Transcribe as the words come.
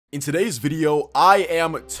In today's video, I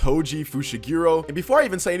am TOJI Fushiguro, and before I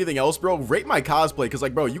even say anything else, bro, rate my cosplay, because,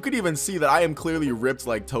 like, bro, you could even see that I am clearly ripped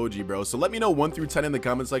like TOJI, bro. So let me know 1 through 10 in the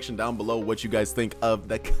comment section down below what you guys think of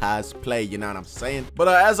the cosplay, you know what I'm saying? But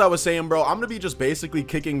as I was saying, bro, I'm gonna be just basically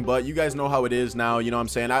kicking butt. You guys know how it is now, you know what I'm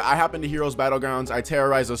saying? I happen to Heroes Battlegrounds, I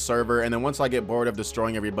terrorize a server, and then once I get bored of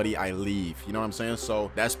destroying everybody, I leave, you know what I'm saying?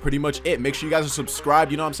 So that's pretty much it. Make sure you guys are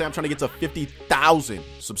subscribed, you know what I'm saying? I'm trying to get to 50,000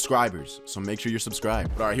 subscribers, so make sure you're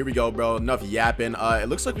subscribed. But all right, here we go, bro. Enough yapping. It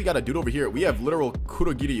looks like we got a dude over here. We have literal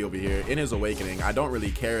Kurogiri over here in his awakening. I don't really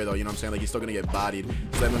care though, you know what I'm saying? Like, he's still gonna get bodied.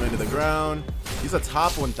 Slam him into the ground. He's a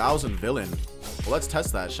top 1000 villain. Well, let's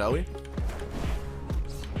test that, shall we?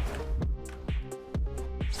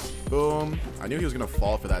 Boom. I knew he was gonna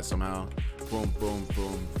fall for that somehow. Boom, boom,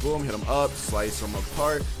 boom, boom. Hit him up, slice him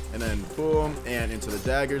apart, and then boom, and into the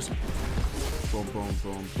daggers. Boom, boom,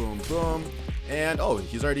 boom, boom, boom. And oh,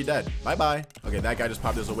 he's already dead. Bye-bye. Okay, that guy just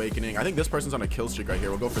popped his awakening. I think this person's on a kill streak right here.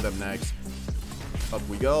 We'll go for them next. Up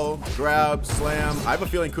we go. Grab, slam. I have a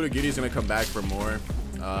feeling Kurogiri's gonna come back for more.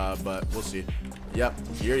 But we'll see.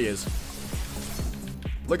 Yep, here he is.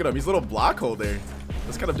 Look at him. He's a little block holder.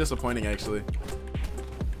 That's kind of disappointing, actually.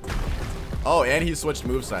 Oh, and he switched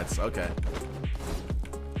movesets. Okay.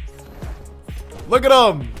 Look at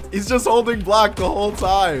him. He's just holding block the whole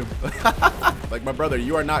time. Like, my brother,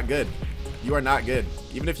 you are not good. You are not good.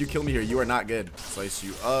 Even if you kill me here, you are not good. Slice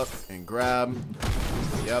you up and grab.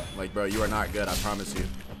 Yep, like, bro, you are not good. I promise you.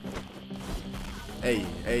 Hey,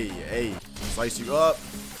 hey, hey. Slice you up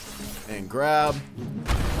and grab.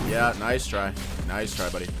 Yeah, nice try. Nice try,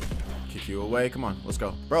 buddy. Kick you away. Come on, let's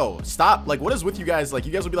go. Bro, stop. Like, what is with you guys? Like,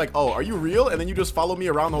 you guys will be like, oh, are you real? And then you just follow me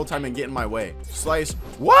around the whole time and get in my way. Slice.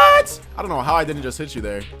 What? I don't know how I didn't just hit you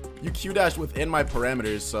there. You Q-dashed within my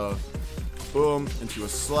parameters, so... Boom, into a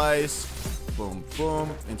slice. Boom,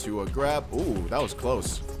 boom, into a grab. Ooh, that was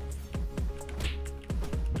close.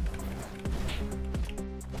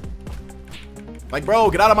 Like,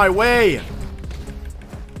 bro, get out of my way.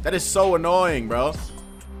 That is so annoying, bro.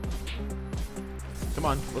 Come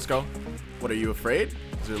on, let's go. What, are you afraid?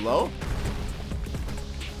 Is it low?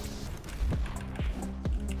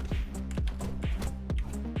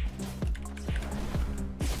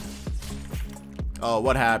 Oh,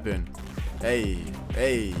 what happened? Hey,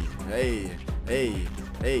 hey, hey, hey,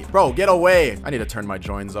 hey. Bro, get away. I need to turn my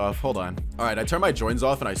joins off. Hold on. All right, I turned my joins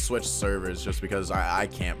off and I switched servers just because I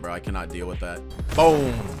can't, bro. I cannot deal with that.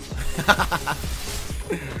 Boom.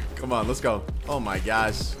 Come on, let's go. Oh my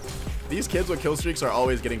gosh. These kids with kill streaks are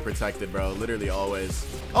always getting protected, bro. Literally always.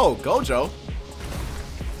 Oh, Gojo.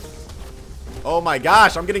 Oh my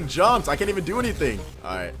gosh, I'm getting jumped. I can't even do anything.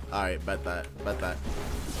 All right, bet that. Bet that.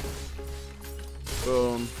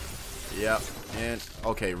 Boom. Yep. And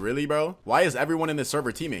okay, really, bro? Why is everyone in this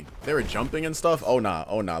server teaming? They were jumping and stuff. Oh nah,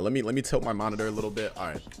 oh nah. Let me tilt my monitor a little bit. All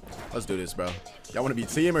right, let's do this, bro. Y'all want to be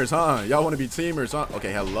teamers, huh? Y'all want to be teamers, huh?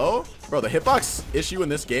 Okay, hello, bro. The hitbox issue in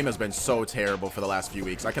this game has been so terrible for the last few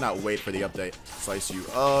weeks. I cannot wait for the update. Slice you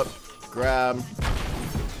up, grab.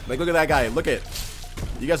 Like, look at that guy. Look at.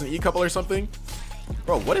 You guys an E-couple or something?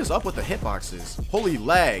 Bro, what is up with the hitboxes? Holy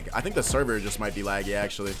lag. I think the server just might be laggy,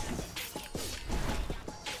 actually.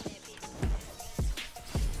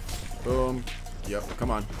 Boom. Yep, come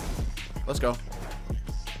on. Let's go.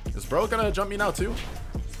 Is bro gonna jump me now too?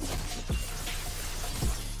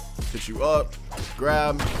 Hit you up.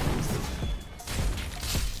 Grab.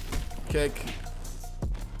 Kick.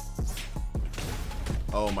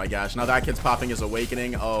 Oh my gosh. Now that kid's popping his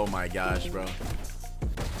awakening. Oh my gosh, bro.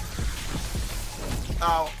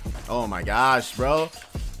 Ow. Oh my gosh, bro.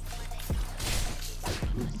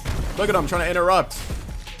 Look at him trying to interrupt.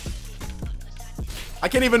 I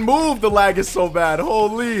can't even move. The lag is so bad.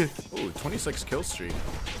 Holy. Ooh, 26 kill streak.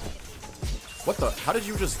 What the? How did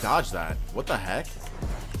you just dodge that? What the heck?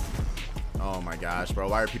 Oh my gosh, bro.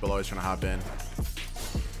 Why are people always trying to hop in?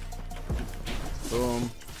 Boom.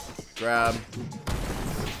 Grab.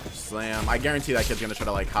 Slam. I guarantee that kid's going to try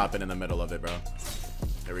to, like, hop in the middle of it, bro.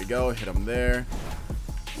 There we go. Hit him there.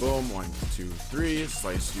 Boom. 1, 2, 3.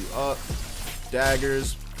 Slice you up.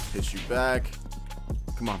 Daggers. Hit you back.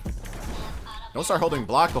 Come on. Don't start holding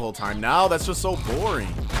block the whole time. Now that's just so boring.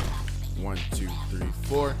 1, 2, 3,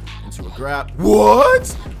 4. Into a grab. What?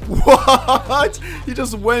 What? He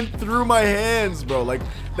just went through my hands, bro. Like,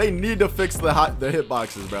 they need to fix the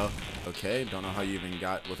hitboxes, bro. Okay, don't know how you even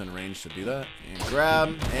got within range to do that. And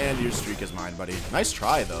grab, and your streak is mine, buddy. Nice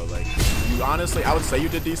try, though. Like, you honestly, I would say you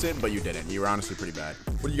did decent, but you didn't. You were honestly pretty bad.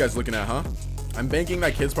 What are you guys looking at, huh? I'm banking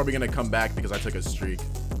that kid's probably gonna come back because I took a streak.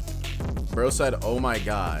 Bro said, oh my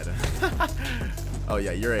god. Oh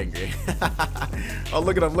yeah, you're angry. Oh,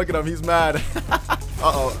 look at him, he's mad.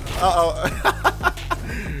 Uh-oh. Uh-oh.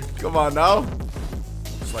 Come on now.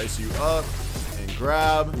 Slice you up and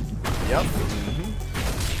grab. Yep.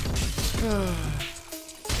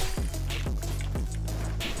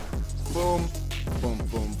 Boom. Boom,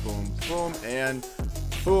 boom, boom, boom. And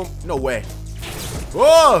boom. No way.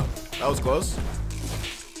 Whoa! That was close.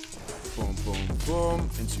 Boom, boom, boom.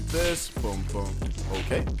 Into this. Boom, boom.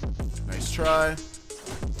 Okay. Nice try.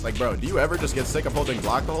 Like, bro, do you ever just get sick of holding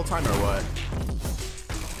block the whole time or what?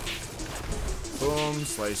 Boom.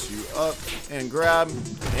 Slice you up and grab.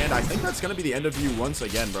 And I think that's going to be the end of you once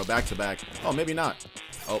again, bro. Back to back. Oh, maybe not.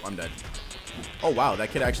 Oh, I'm dead. Oh, wow.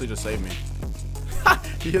 That kid actually just saved me.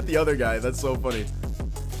 He hit the other guy. That's so funny.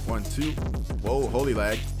 1, 2. Whoa, holy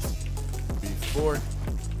lag. 3, 4.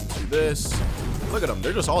 Into this. Look at them.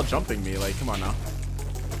 They're just all jumping me. Like, come on now.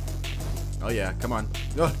 Oh, yeah. Come on.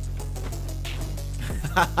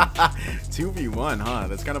 2v1, huh?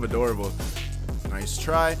 That's kind of adorable. Nice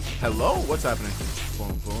try. Hello? What's happening?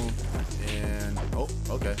 Boom, boom. And, oh,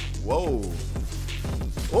 okay. Whoa.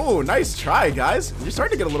 Oh, nice try, guys. You're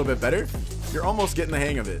starting to get a little bit better. You're almost getting the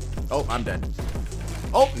hang of it. Oh, I'm dead.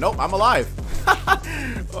 Oh, nope, I'm alive.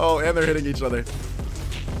 Oh, and they're hitting each other.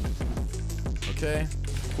 Okay.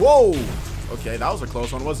 Whoa. Okay, that was a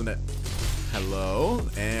close one, wasn't it? Hello.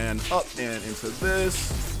 And up and into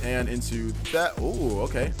this. And into that. Ooh,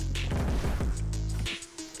 okay.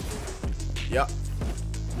 Yep.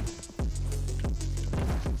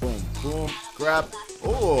 Boom, boom. Grab.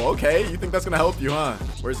 Oh, okay. You think that's going to help you, huh?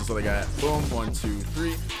 Where's this other guy at? Boom. 1, 2,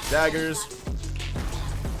 3. Daggers.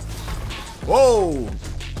 Whoa.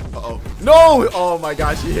 Uh-oh. No! Oh my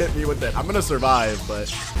gosh, he hit me with it. I'm gonna survive,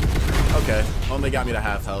 but okay. Only got me to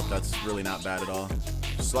half health. That's really not bad at all.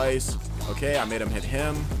 Slice. Okay, I made him hit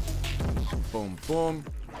him. Boom, boom.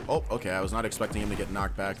 Oh, okay. I was not expecting him to get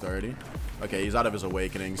knocked back already. Okay, he's out of his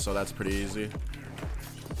awakening, so that's pretty easy.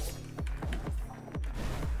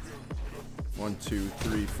 1, 2,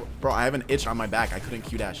 3, 4. Bro, I have an itch on my back. I couldn't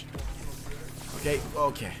Q dash. Okay,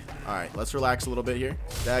 okay. Alright, let's relax a little bit here.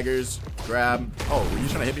 Daggers, grab. Oh, were you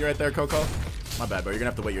trying to hit me right there, Coco? My bad, bro. You're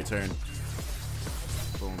gonna have to wait your turn.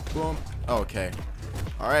 Boom, boom. Okay.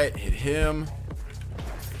 Alright, hit him.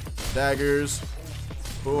 Daggers.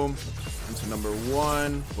 Boom. Into number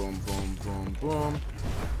 1. Boom, boom, boom, boom.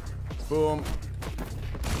 Boom.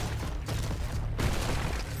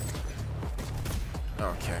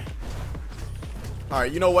 Okay.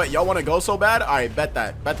 Alright, you know what? Y'all want to go so bad? Alright, bet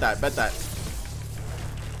that. Bet that. Bet that.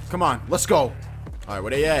 Come on, let's go. Alright, where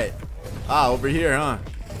they at? Ah, over here, huh?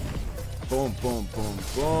 Boom, boom, boom,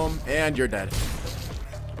 boom. And you're dead.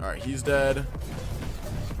 Alright, he's dead.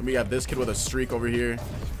 And we got this kid with a streak over here.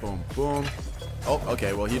 Boom, boom. Oh,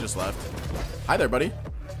 okay, well, he just left. Hi there, buddy.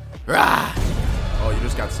 Rah! Oh, you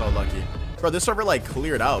just got so lucky. Bro, this server, like,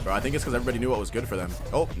 cleared out, bro. I think it's because everybody knew what was good for them.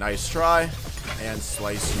 Oh, nice try. And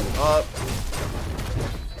slice you up.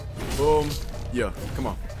 Boom. Yeah, come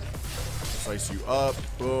on. Slice you up.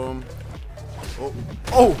 Boom. Oh,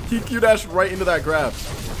 oh, he Q-dashed right into that grab.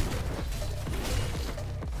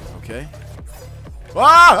 Okay.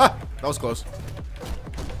 Ah! That was close.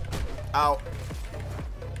 Ow.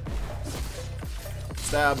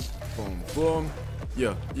 Stab. Boom, boom.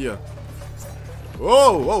 Yeah, yeah.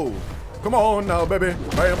 Whoa, whoa. Come on now, baby.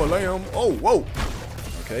 Bam, a lamb. Oh, whoa.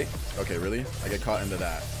 Okay. Okay, really? I get caught into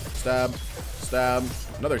that. Stab. Stab.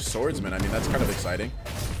 Another swordsman. I mean, that's kind of exciting.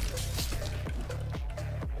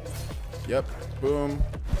 Yep. Boom.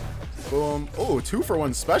 Boom. Oh,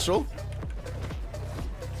 2-for-1 special.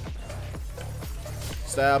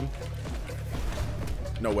 Stab.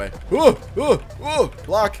 No way. Oh, oh, oh,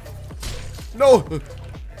 block. No.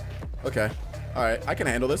 Okay. All right. I can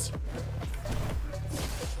handle this.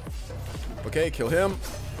 Okay, kill him.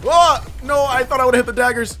 Oh, no, I thought I would hit the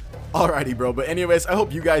daggers. Alrighty, bro, but anyways, I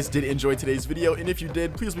hope you guys did enjoy today's video, and if you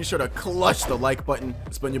did, please be sure to clutch the like button.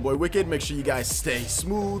 It's been your boy Wicked. Make sure you guys stay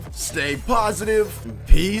smooth, stay positive, and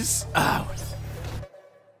peace out.